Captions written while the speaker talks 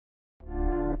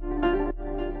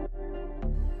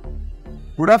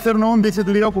Good afternoon, this is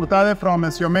Leo Curtade from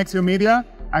Zeomedia,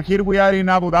 and here we are in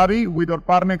Abu Dhabi with our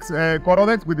partner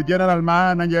Corodex, with the General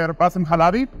Manager Bassem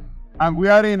Halabi, and we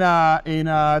are in a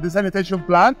desalination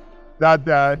plant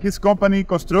that his company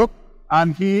construct,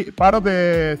 and part of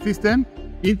the system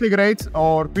integrates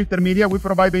our filter media. We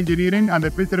provide the engineering and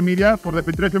the filter media for the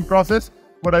filtration process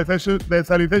for the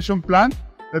desalination plant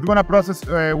that's going to process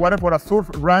water for a surf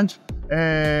ranch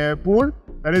pool.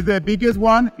 That is the biggest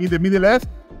one in the Middle East.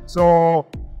 So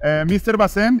Mr.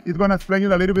 Bassem is going to explain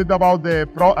you a little bit about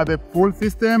the full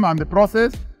system and the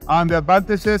process and the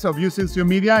advantages of using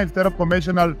Zeomedia instead of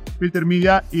conventional filter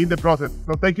media in the process.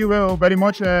 So thank you very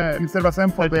much, Mr.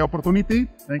 Bassem, for the opportunity.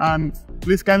 And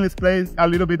please kindly explain a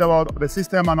little bit about the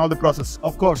system and all the process.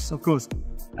 Of course. The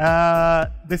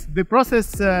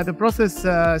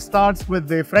process starts with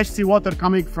the fresh seawater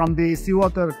coming from the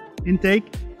seawater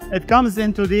intake. It comes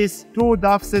into these two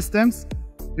DAF systems.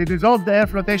 The dissolved air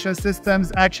flotation systems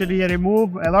actually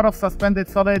remove a lot of suspended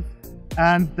solid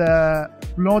and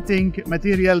floating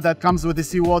material that comes with the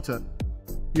seawater.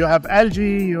 You have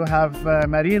algae, you have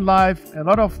marine life, a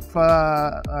lot of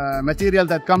material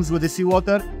that comes with the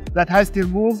seawater that has to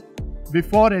move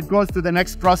before it goes to the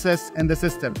next process in the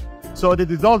system. So the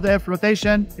dissolved air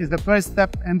flotation is the first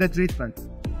step in the treatment.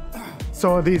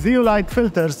 So the zeolite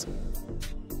filters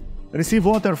receive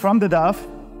water from the DAF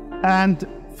and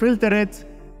filter it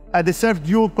and they serve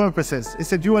dual purposes.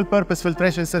 It's a dual purpose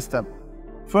filtration system.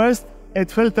 First, it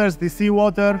filters the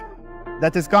seawater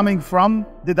that is coming from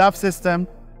the DAF system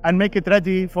and make it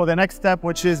ready for the next step,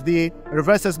 which is the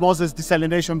reverse osmosis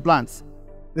desalination plants.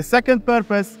 The second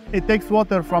purpose, it takes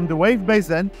water from the wave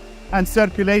basin and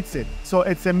circulates it. So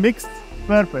it's a mixed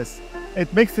purpose.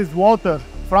 It mixes water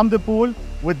from the pool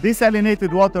with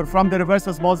desalinated water from the reverse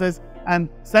osmosis and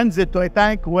sends it to a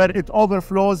tank where it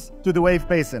overflows to the wave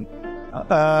basin.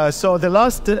 So the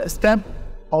last step,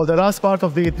 or the last part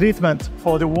of the treatment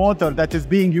for the water that is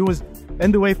being used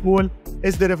in the wave pool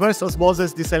is the reverse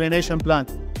osmosis desalination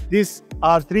plant. These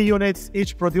are 3 units,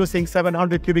 each producing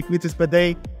 700 cubic meters per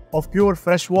day of pure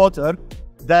fresh water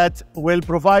that will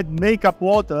provide make-up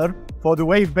water for the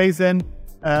wave basin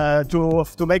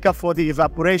to make up for the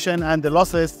evaporation and the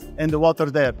losses in the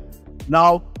water there.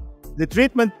 Now, the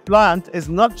treatment plant is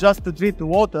not just to treat the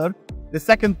water. The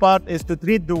second part is to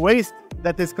treat the waste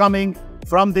that is coming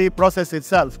from the process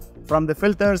itself, from the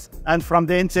filters and from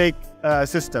the intake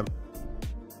system.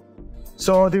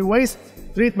 So the waste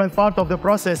treatment part of the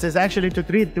process is actually to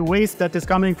treat the waste that is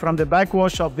coming from the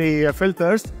backwash of the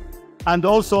filters and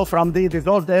also from the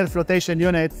dissolved air flotation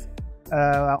units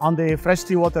on the fresh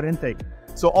seawater intake.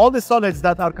 So all the solids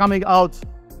that are coming out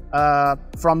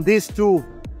from these two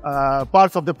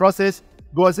parts of the process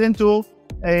goes into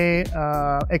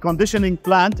a conditioning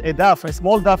plant, a DAF, a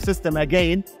small DAF system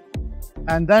again,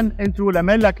 and then into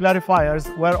lamella clarifiers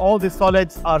where all the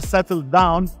solids are settled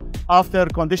down after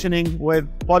conditioning with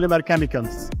polymer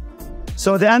chemicals.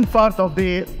 So the end part of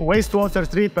the wastewater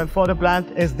treatment for the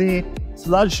plant is the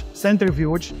sludge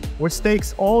centrifuge, which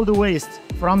takes all the waste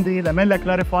from the lamella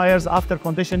clarifiers after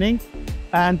conditioning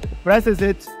and presses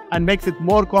it and makes it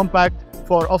more compact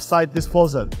for off-site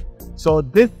disposal. So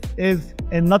this is,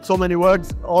 in not so many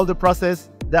words, all the process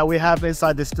that we have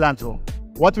inside this plant room.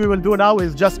 What we will do now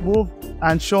is just move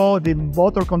and show the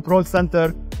motor control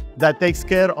center that takes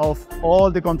care of all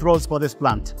the controls for this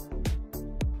plant.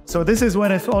 So this is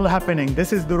where it's all happening.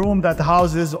 This is the room that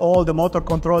houses all the motor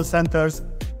control centers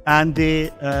and the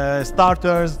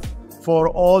starters for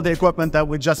all the equipment that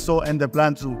we just saw in the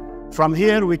plant room. From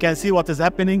here, we can see what is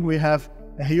happening. We have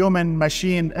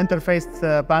human-machine interface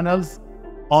panels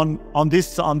on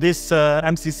these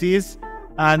MCCs,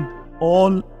 and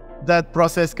all that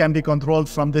process can be controlled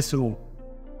from this room.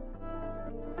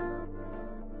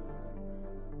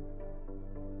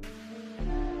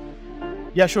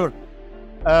 Yeah, sure.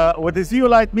 With the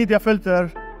zeolite media filter,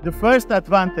 the first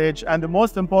advantage and the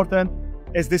most important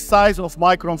is the size of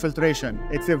micron filtration.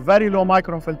 It's a very low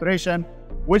micron filtration,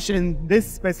 which in this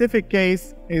specific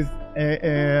case is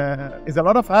a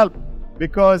lot of help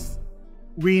because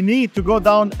we need to go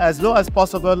down as low as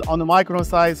possible on the micron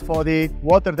size for the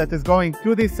water that is going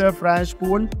to the surf ranch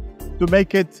pool to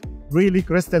make it really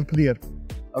crystal clear.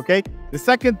 Okay. The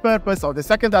second purpose or the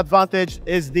second advantage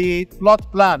is the plot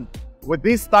plan. With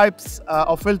these types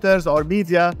of filters or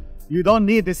media, you don't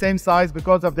need the same size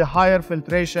because of the higher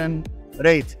filtration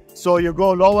rate. So you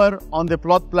go lower on the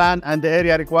plot plan and the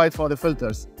area required for the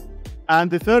filters. And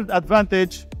the third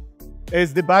advantage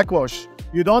is the backwash.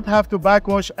 You don't have to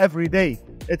backwash every day.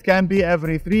 It can be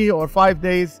every 3 or 5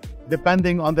 days,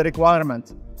 depending on the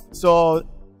requirement. So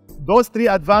those 3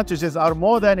 advantages are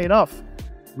more than enough,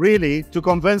 really, to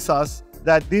convince us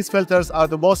that these filters are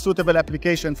the most suitable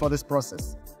application for this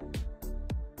process.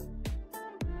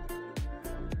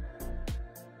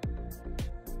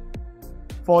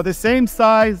 For the same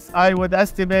size, I would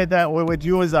estimate that we would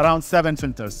use around 7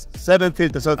 filters. 7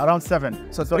 filters. So Around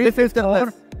 7. So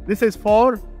This is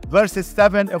 4 versus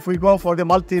 7 if we go for the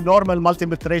normal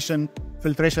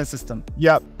filtration system.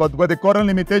 Yeah, but with the current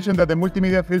limitation that the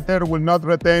multimedia filter will not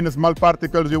retain small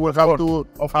particles, you will have to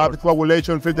have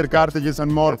coagulation, filter cartridges,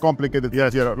 and more complicated.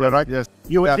 Yes, right? Yes.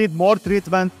 You will need more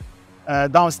treatment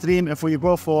downstream if we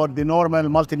go for the normal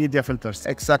multimedia filters.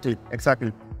 Exactly.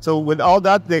 So with all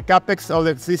that, the capex of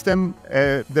the system,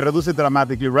 they reduce it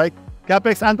dramatically, right?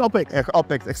 CapEx and OpEx.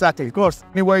 OpEx, exactly. Of course.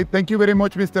 Anyway, thank you very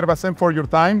much, Mr. Bassem, for your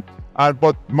time,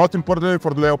 but most importantly,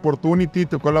 for the opportunity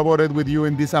to collaborate with you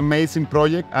in this amazing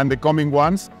project and the coming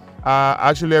ones.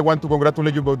 Actually, I want to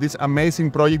congratulate you about this amazing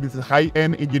project. This is a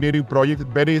high-end engineering project,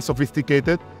 very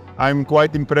sophisticated. I'm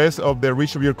quite impressed of the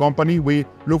reach of your company. We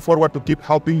look forward to keep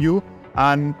helping you.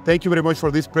 And thank you very much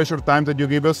for this precious time that you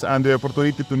give us and the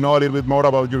opportunity to know a little bit more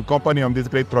about your company on this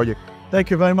great project. Thank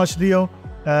you very much, Leo.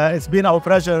 It's been our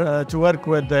pleasure to work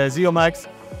with Zeomax.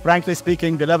 Frankly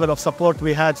speaking, the level of support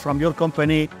we had from your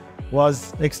company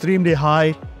was extremely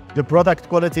high. The product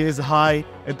quality is high.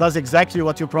 It does exactly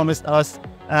what you promised us.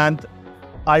 And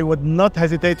I would not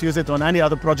hesitate to use it on any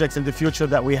other projects in the future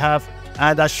that we have.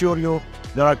 And I assure you,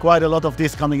 there are quite a lot of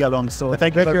these coming along. So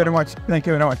thank you very much. Thank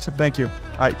you very much. Thank you.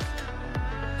 Bye.